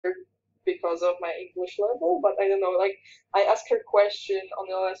because of my English level. But I don't know, like I ask her question on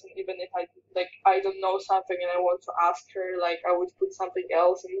the lesson, even if I don't know something and I want to ask her, like I would put something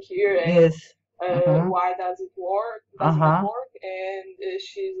else in here and Yes. Uh-huh. why does it work? Doesn't it Uh-huh. work? And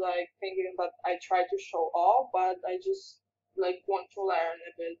she's like thinking that I try to show off, but I just like want to learn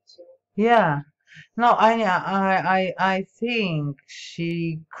a bit. So Yeah. No, I think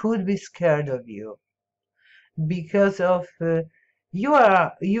she could be scared of you because of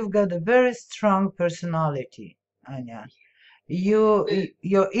you've got a very strong personality, Anya.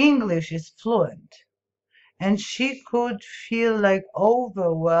 Your English is fluent, and she could feel like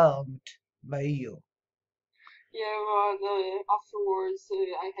overwhelmed by you. yeah, but afterwards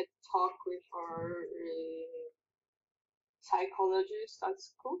I had talk with our psychologist at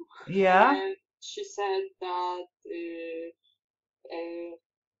school, Yeah? and she said that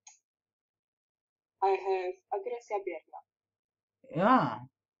I have agresja bierna. Yeah.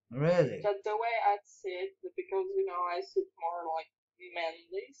 Really? That the way I sit, because I sit more like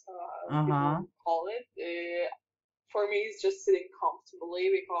manly, so people Uh-huh. call it. For me, it's just sitting comfortably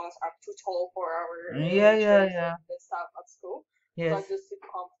because I'm too tall for our Yeah, yeah, chairs yeah. and the stuff at school. So I Yes. just sit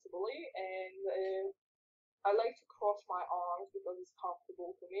comfortably, and I like to cross my arms because it's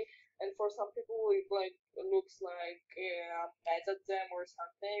comfortable for me. And for some people, it like looks like I'm mad at them or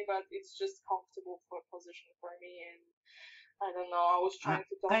something, but it's just comfortable for position for me. And I don't know. I was trying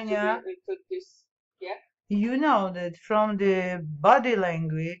to talk Anya, to this. Yeah. you know that from the body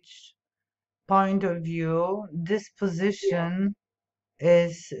language point of view, this Yeah. position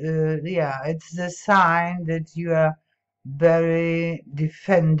is, yeah, it's the sign that you are very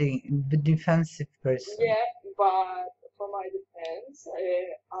defensive person. Yeah, but for my defense,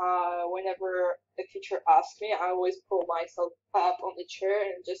 whenever a teacher asks me, I always pull myself up on the chair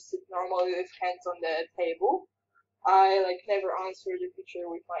and just sit normally with hands on the table. I like never answer the teacher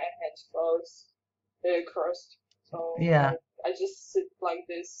with my hands crossed. So Yeah. I just sit like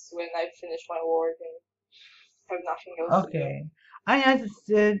this when I finish my work and have nothing else to do. Okay.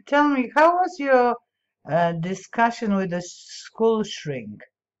 Anya, tell me, how was your discussion with the school shrink?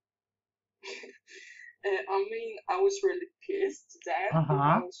 I mean, I was really pissed then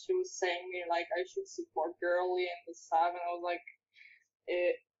Uh-huh. because she was saying me like I should sit more girly and the stuff, and I was like,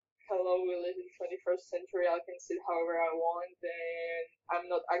 eh, "Hello, we live in 21st century. I can sit however I want, and I'm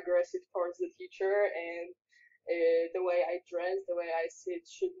not aggressive towards the teacher. And the way I dress, the way I sit,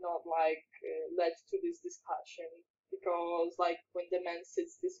 should not like lead to this discussion." Because like when the man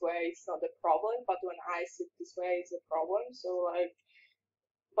sits this way, it's not a problem, but when I sit this way, it's a problem. So like,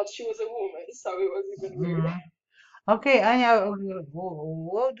 but she was a woman, so it was even weird. Mhm. Okay, Anya,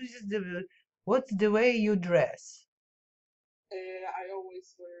 what's the way you dress? I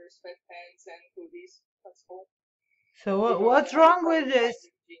always wear sweatpants and hoodies. That's all. So Because I what's have a wrong with problem this?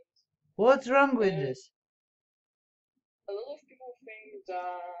 finding jeans. What's wrong with Uh, this? a lot of people think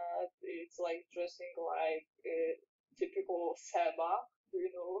that it's like dressing like typical Seba, you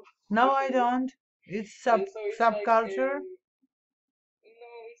know No, what I it is. don't. It's sub So it's like subculture.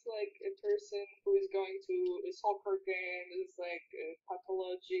 no, it's like a person who is going to a soccer game. It's like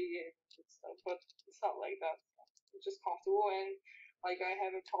pathology and stuff, but it's not like that. It's just comfortable and like I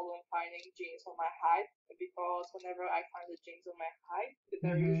have a problem finding jeans on my height because whenever I find the jeans on my height,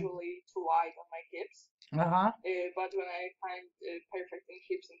 they're Mm-hmm. usually too wide on my hips. Uh-huh. But when I find perfect in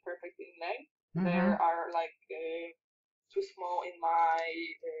hips and perfect in leg, Mm-hmm. there are like too small in my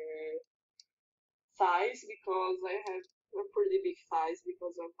thighs because I have a pretty big thighs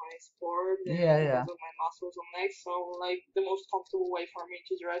because of my sport and Yeah, yeah. because of my muscles on legs. So like the most comfortable way for me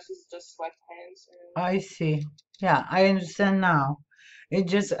to dress is just sweatpants and I see. Yeah, I understand now. It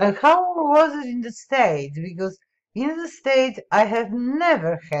just, how was it in the States? Because in the States, I have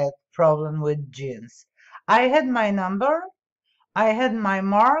never had problem with jeans. I had my number, I had my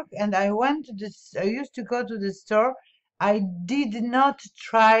mark, and I went to this. I used to go to the store. I did not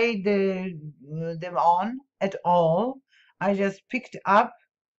try them on at all. I just picked up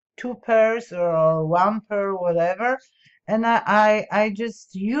two pairs or one pair, whatever, and I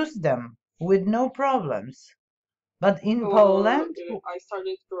just used them with no problems. But in Poland, I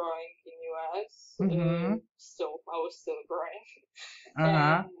started growing in US. mm-hmm, Still, I was still growing,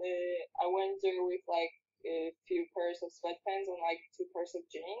 uh-huh, and I went there with like a few pairs of sweatpants and like two pairs of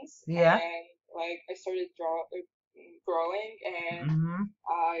jeans, yeah, and like I started growing, and mm-hmm,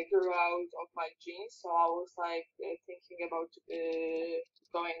 I grew out of my jeans, so I was like thinking about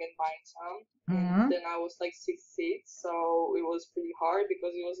going and buying some, and mm-hmm. then I was like 6 feet, so it was pretty hard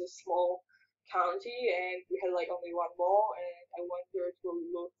because it was a small county and we had like only one mall, and I went there to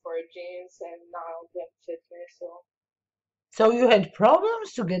look for jeans, and none of them fit me, so So you had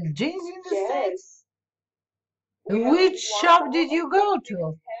problems to get jeans in the States? Yes, we had Which only one shop model did and you we go didn't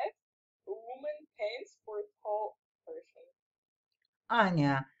to? have women pants for tall person.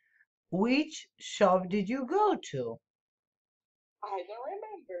 Anya, which shop did you go to? I don't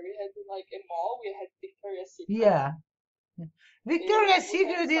remember. We had like a mall. We had Victoria's Secret. Yeah. Victoria's We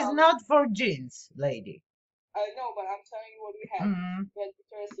had Secret is some. not for jeans, lady. I know, but I'm telling you what we had. Mm. We had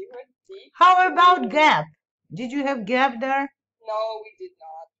Victoria's Secret, Dick's. How about Gap? Did you have Gap there? No, we did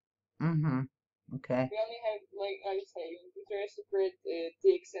not. Mm-hmm. Okay. We only have, like I say, Victoria's Secret,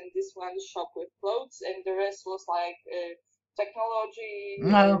 Dick's, and this one shop with clothes, and the rest was like technology,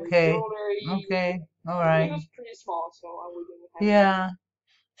 Okay. jewelry. Okay. All It right. was pretty small, so I wouldn't have it. Yeah.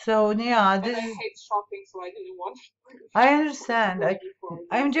 So yeah, And this I is, hate shopping, so I didn't want I to understand. go any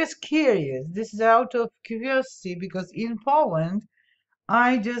I'm further. just curious. This is out of curiosity because in Poland,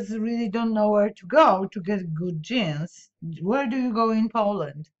 I just really don't know where to go to get good jeans. Where do you go in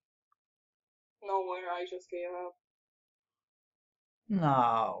Poland? Nowhere, I just gave up.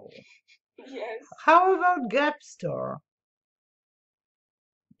 No. Yes. How about Gap store?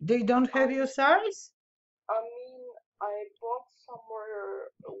 They don't have Um, your size? I mean, I bought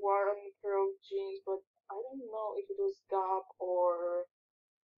somewhere one pair of jeans, but I don't know if it was Gap or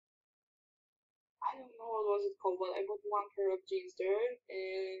I don't know what was it called, but I bought one pair of jeans there,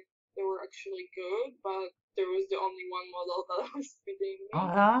 and they were actually good, but there was the only one model that was fitting me.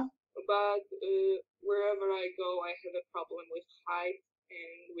 Uh-huh. But wherever I go, I have a problem with height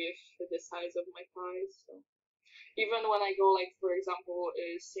and with the size of my thighs. So even when I go, like for example,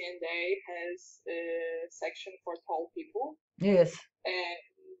 C&A has a section for tall people, Yes. and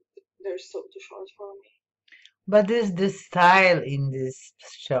they're still too short for me. But the style in this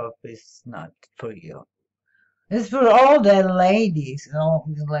shop is not for you. It's for all the ladies, you know,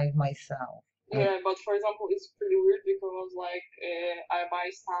 like myself. Yeah, but for example, it's pretty weird because like I buy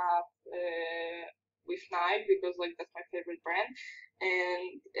stuff with Nike because like that's my favorite brand,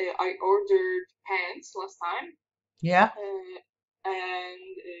 and I ordered pants last time, Yeah? and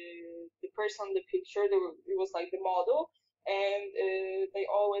the person in the picture, it was like the model, and they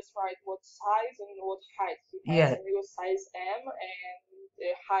always write what size and what height he has, Yeah. and it was size M and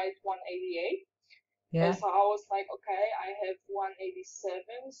height 188. Yeah. So I was like, okay, I have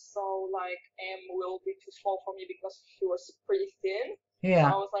 187, so like M will be too small for me because he was pretty thin. So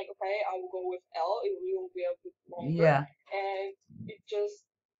Yeah. I was like, okay, I will go with L. It will be a bit longer, Yeah. and it just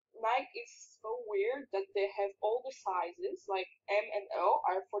Nike is so weird that they have all the sizes, like M and L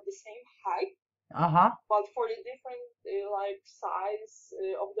are for the same height, Uh-huh. but for the different like size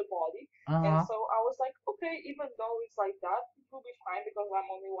of the body. And Uh-huh. so I was like, okay, even though it's like that, it will be fine because I'm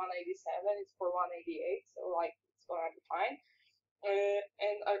only 187. It's for 188, so like it's gonna be fine.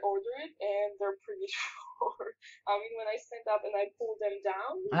 And I order it, and they're pretty short. I mean, when I stand up and I pull them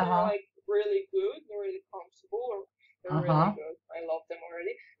down, they're Uh-huh. like really good. They're really comfortable. Or they're really Uh-huh. good. I love them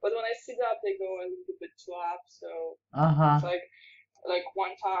already. But when I sit up, they go a little bit too up. So Uh-huh. it's like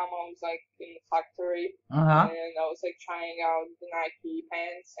one time I was like in the factory Uh-huh. and I was like trying out the Nike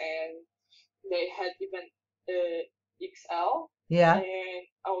pants and they had even XL Yeah. and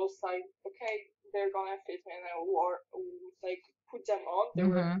I was like, okay, they're gonna fit me and I wore like put them on. They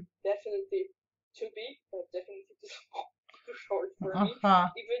were Mm-hmm. definitely too big, but definitely too small, too short for me. Uh-huh.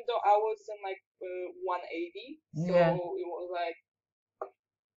 Even though I was in like 180, Yeah. so it was like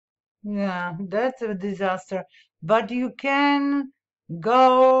Yeah, that's a disaster. But you can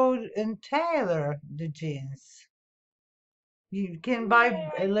go and tailor the jeans. You can buy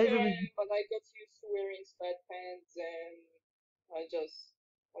yeah, a I little bit. can, but I got used to wearing sweatpants and I just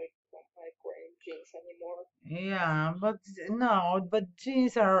like don't like wearing jeans anymore. Yeah, but no, but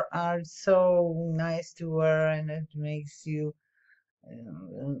jeans are so nice to wear and it makes you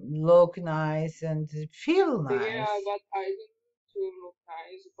look nice and feel Yeah, nice. but I didn't to look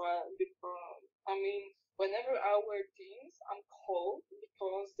nice, but because I mean, whenever I wear jeans, I'm cold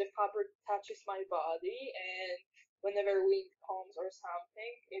because the fabric touches my body, and whenever wind comes or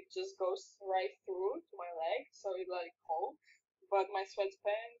something, it just goes right through to my leg, so it's like cold. But my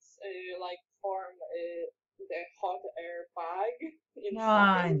sweatpants like form the hot air bag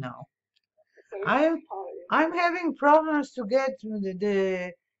I inside, know. so it's I'm fine. I'm having problems to get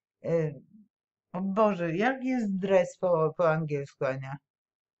the o Boże, jak jest dres po angielsku, Ania?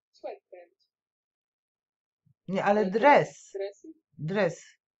 Sweatpants, Nie, ale dres. dressy, Dress.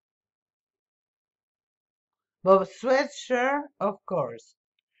 Bo sweatshirt, of course.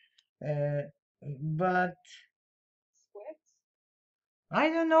 Uh, but sweats. I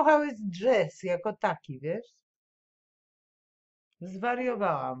don't know how it's dress jako taki, wiesz? Oh,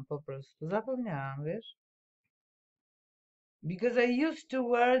 Zwariowałam po prostu. Zapomniałam, wiesz? because I used to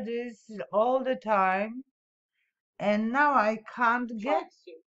wear this all the time, and now I can't get.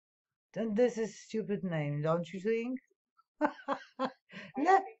 Tracksuit. And this is stupid name, don't you think? I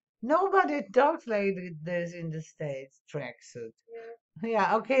No, think. nobody talks like this in the States, tracksuit. Yeah.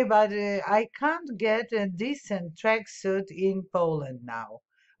 Yeah, okay, but I can't get a decent tracksuit in Poland now.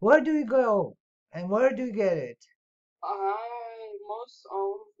 Where do you go? And where do you get it? Most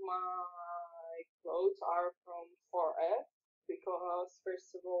of my clothes are from 4F because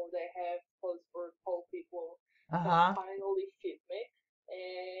first of all they have clothes for tall people that Uh-huh. finally fit me,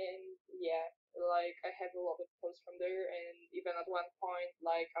 and yeah, like I have a lot of clothes from there, and even at one point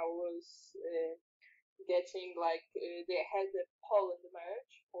like I was getting like they had a Poland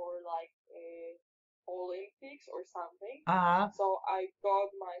merch for like Olympics or something. Uh-huh. So I got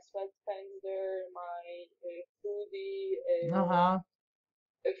my sweatpants there, my hoodie Uh-huh.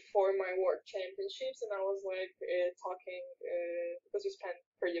 for my world championships, and I was like talking because we spent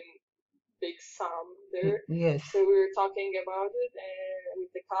pretty big sum there. Yes. So we were talking about it and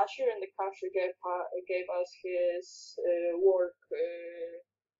with the cashier, and the cashier gave us his work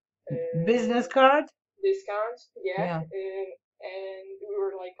Business uh, card? discount, yeah. Yeah. And we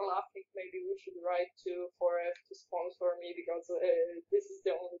were like laughing, maybe we should write to 4F to sponsor me because this is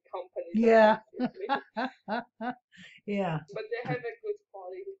the only company that can Yeah. fit me. Yeah. But they have a good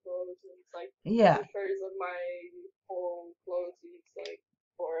quality clothes, and it's like Yeah. 2/3 of my whole clothes is like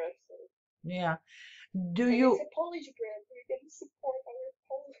 4F. So. Yeah. Do And it's you? a Polish brand, we can support our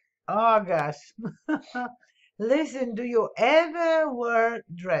Polish. Oh gosh. Listen, do you ever wear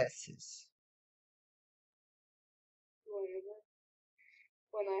dresses? Whatever.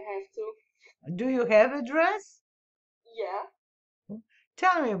 When I have to. Do you have a dress? Yeah.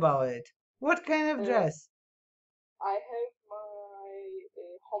 Tell me about it. What kind of Uh, dress? I have my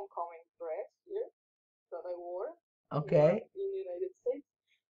homecoming dress here that I wore here Okay. in the United States.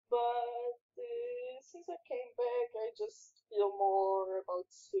 But since I came back, I just feel more about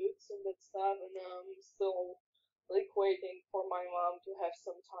suits and that stuff, and I'm still like waiting for my mom to have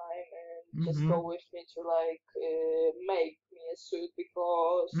some time and just Mm-hmm. go with me to like make me a suit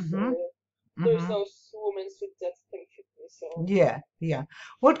because Mm-hmm. there's Mm-hmm. those women's suits that can fit me. So Yeah, yeah.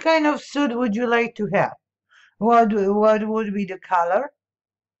 What kind of suit would you like to have? What would be the color?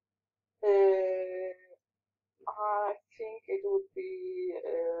 I think it would be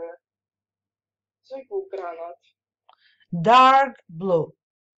zwykły granat, Dark blue.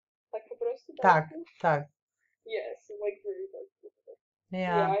 tak po prostu dark Tak, blue. tak. Yes, like very dark blue.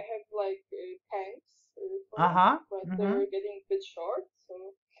 Yeah, Yeah. I have like pants for it, Uh-huh. but Mm-hmm. they're getting a bit short. So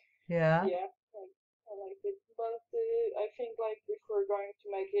Yeah. yeah, I like it. But I think like if we're going to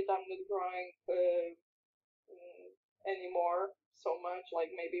make it, I'm not drawing anymore so much,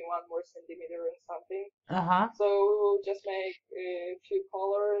 like maybe 1 more centimeter and something. Uh-huh. So we'll just make a few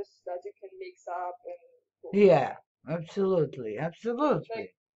colors that you can mix up and cool. Yeah. Absolutely. Like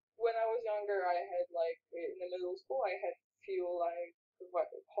Absolutely. when I was younger, I had like in the middle school, I had few like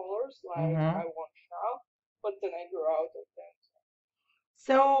colors like Mm-hmm. I want now, but then I grew out of them.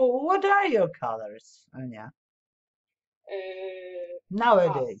 So what are your colors, Anya?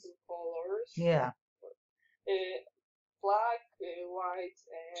 Nowadays. Pastel colors, Yeah. uh, black, white,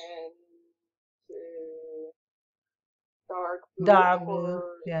 and uh, dark blue Dark blue.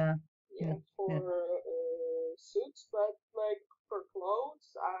 for Yeah. Yeah. yeah Yeah. for suits, but like for clothes,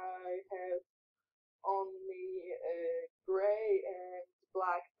 I have only gray and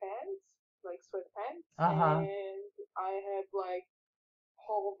black pants, like sweatpants, Uh-huh. and I have like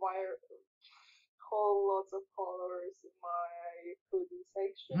whole wire, whole lots of colors in my hoodie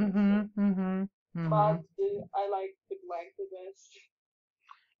section. So, Mm-hmm. Mm-hmm. Mm-hmm. but I like the black the best.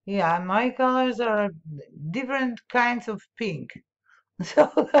 Yeah, my colors are different kinds of pink.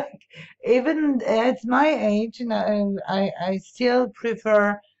 So like even at my age, and I still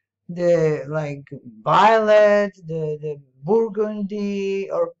prefer the like violet, the burgundy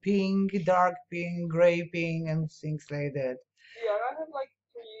or pink, dark pink, gray pink, and things like that. Yeah, I have like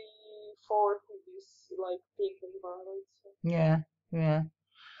 3, 4 hoodies, like pink and violet. So. Yeah, yeah.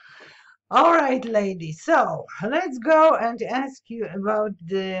 All right, lady. So let's go and ask you about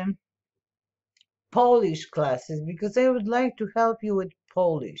the Polish classes because I would like to help you with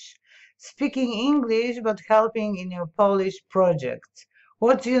Polish. Speaking English, but helping in your Polish project.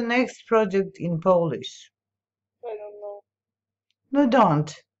 What's your next project in Polish? I don't know. No,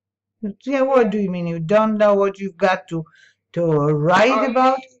 don't. Yeah, what Yeah. do you mean? You don't know what you've got to write I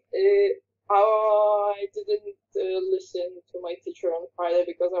about? mean, I didn't listen to my teacher on Friday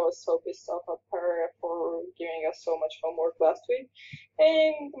because I was so pissed off at her for giving us so much homework last week.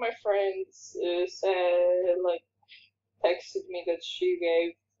 And my friends said, like, texted me that she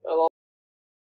gave a lot